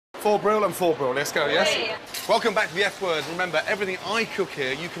4 brill and 4 brill. Let's go, yes? Welcome back to the F Word. Remember, everything I cook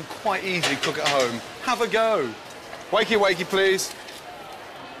here, you can quite easily cook at home. Have a go. Wakey, wakey, please.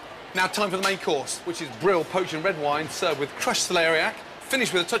 Now, time for the main course, which is brill poached in red wine, served with crushed celeriac,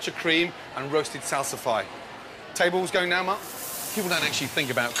 finished with a touch of cream and roasted salsify. Tables going now, Mark? People don't actually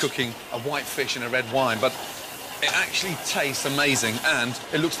think about cooking a white fish in a red wine, but it actually tastes amazing and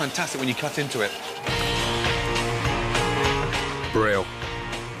it looks fantastic when you cut into it. Brill.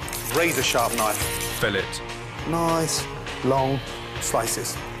 Razor sharp knife. Fillet. Nice, long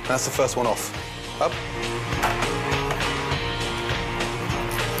slices. That's the first one off. Up.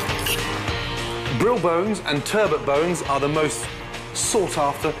 Brill bones and turbot bones are the most sought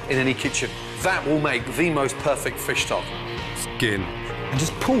after in any kitchen. That will make the most perfect fish stock. Skin. And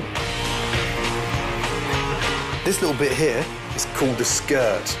just pull. This little bit here is called the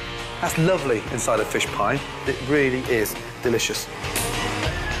skirt. That's lovely inside a fish pie. It really is delicious.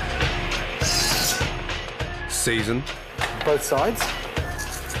 Season. Both sides.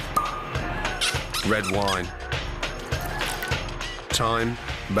 Red wine. Thyme,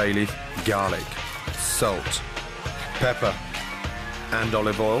 bay leaf, garlic, salt, pepper, and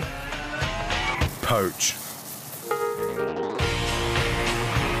olive oil. Poach.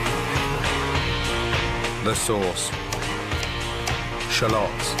 The sauce.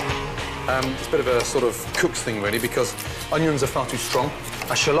 Shallots. It's a bit of a sort of cook's thing, really, because onions are far too strong.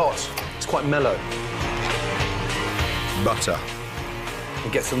 A shallot is quite mellow. Butter.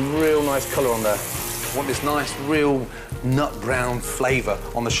 And get some real nice colour on there. I want this nice, real nut brown flavour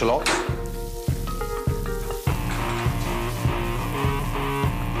on the shallot.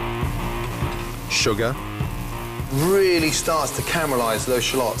 Sugar. Really starts to caramelise those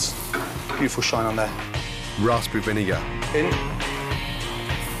shallots. Beautiful shine on there. Raspberry vinegar. In.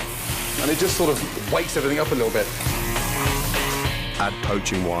 And it just sort of wakes everything up a little bit. Add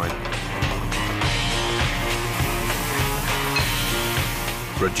poaching wine.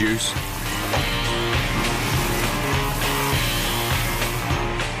 Reduce.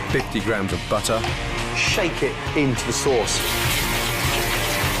 50 grams of butter. Shake it into the sauce.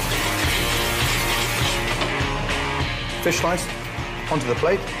 Fish slice onto the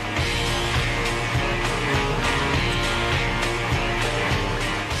plate.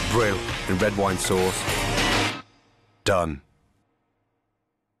 Brill in red wine sauce. Done.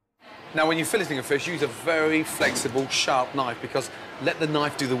 Now, when you're filleting a fish, use a very flexible, sharp knife because let the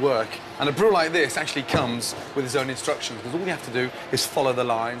knife do the work. And a brill like this actually comes with its own instructions because all you have to do is follow the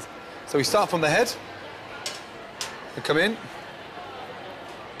lines. So we start from the head, we come in,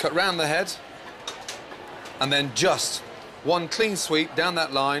 cut round the head, and then just one clean sweep down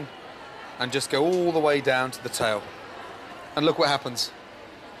that line and just go all the way down to the tail. And look what happens.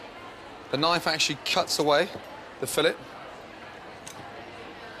 The knife actually cuts away the fillet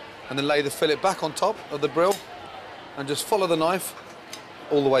and then lay the fillet back on top of the brill and just follow the knife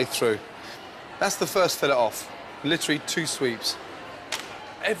all the way through. That's the first fillet off, literally 2 sweeps.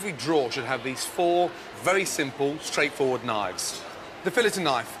 Every drawer should have these 4 very simple, straightforward knives. The filleting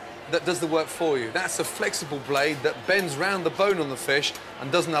knife that does the work for you. That's a flexible blade that bends round the bone on the fish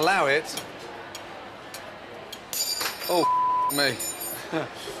and doesn't allow it... Oh, me.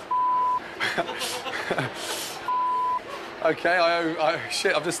 OK,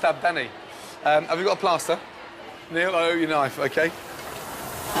 shit, I've just stabbed Danny. Have you got a plaster? Neil, I owe you a knife, OK?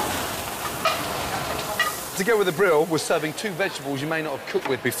 To go with the brill, we're serving 2 vegetables you may not have cooked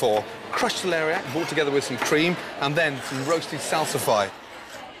with before. Crushed celeriac, brought together with some cream, and then some roasted salsify.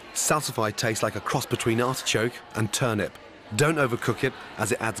 Salsify tastes like a cross between artichoke and turnip. Don't overcook it,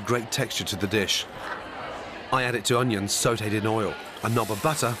 as it adds great texture to the dish. I add it to onions sautéed in oil. A knob of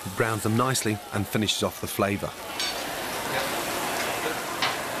butter browns them nicely and finishes off the flavour.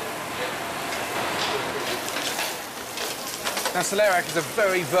 Now, celeriac is a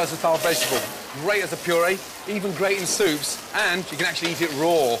very versatile vegetable. Great as a puree, even great in soups, and you can actually eat it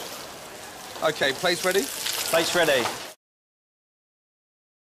raw. OK, plates ready? Plates ready.